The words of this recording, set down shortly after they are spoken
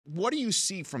what do you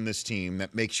see from this team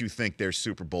that makes you think they're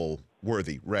Super Bowl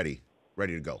worthy, ready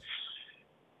to go?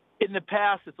 In the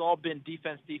past, it's all been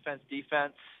defense, defense,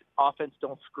 defense. Offense,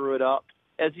 don't screw it up.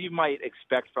 As you might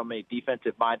expect from a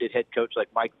defensive-minded head coach like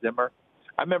Mike Zimmer.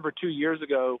 I remember 2 years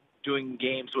ago doing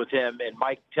games with him and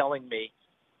Mike telling me,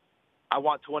 I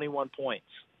want 21 points.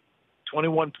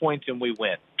 21 points and we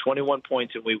win. 21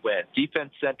 points and we win.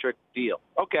 Defense-centric deal.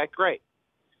 Okay, great.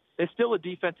 They're still a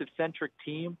defensive-centric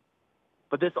team,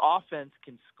 but this offense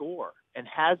can score and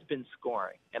has been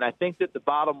scoring. And I think that the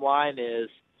bottom line is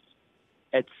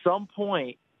at some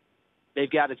point they've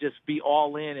got to just be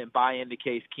all in and buy into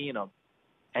Case Keenum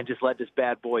and just let this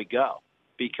bad boy go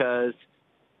because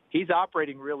he's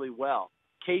operating really well.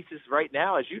 Case is right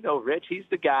now, as you know, Rich, he's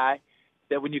the guy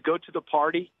that when you go to the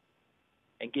party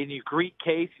and you greet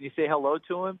Case and you say hello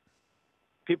to him,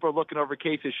 people are looking over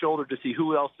Case's shoulder to see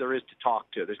who else there is to talk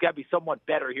to. There's got to be someone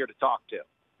better here to talk to.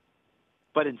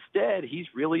 But instead, he's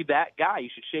really that guy. You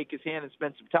should shake his hand and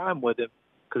spend some time with him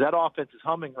because that offense is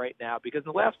humming right now. Because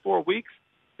in the last 4 weeks,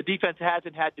 the defense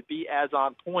hasn't had to be as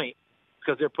on point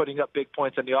because they're putting up big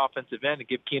points on the offensive end and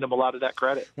give Keenum a lot of that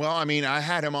credit. Well, I mean, I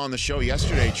had him on the show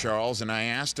yesterday, Charles, and I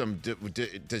asked him,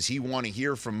 does he want to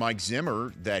hear from Mike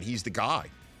Zimmer that he's the guy?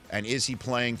 And is he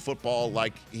playing football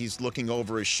like he's looking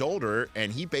over his shoulder?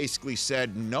 And he basically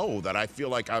said no, that I feel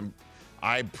like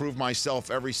I prove myself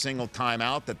every single time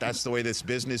out that that's the way this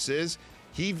business is.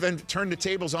 He even turned the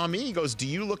tables on me. He goes, do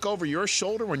you look over your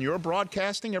shoulder when you're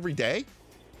broadcasting every day?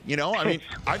 You know, I mean,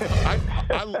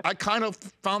 I kind of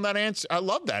found that answer. I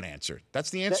love that answer.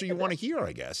 That's the answer you want to hear,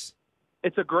 I guess.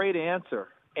 It's a great answer.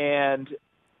 And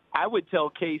I would tell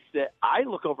Case that I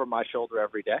look over my shoulder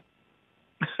every day.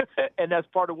 And that's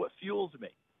part of what fuels me.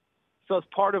 So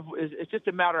it's just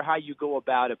a matter of how you go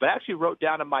about it. But I actually wrote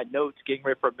down in my notes getting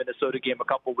ready for a Minnesota game a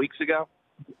couple of weeks ago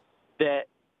that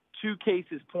to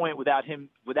Case's point, without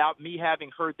me having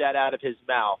heard that out of his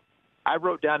mouth, I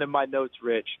wrote down in my notes,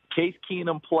 Rich, Case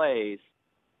Keenum plays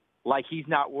like he's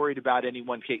not worried about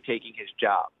anyone taking his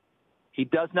job. He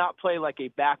does not play like a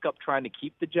backup trying to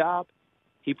keep the job.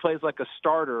 He plays like a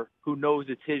starter who knows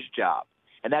it's his job.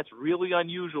 And that's really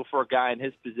unusual for a guy in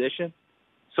his position.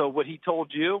 So what he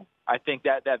told you, I think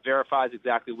that verifies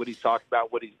exactly what he's talking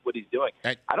about, what he's doing.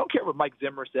 I don't care what Mike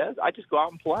Zimmer says. I just go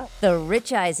out and play. The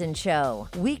Rich Eisen Show,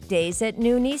 weekdays at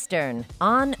noon Eastern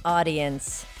on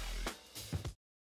Audience.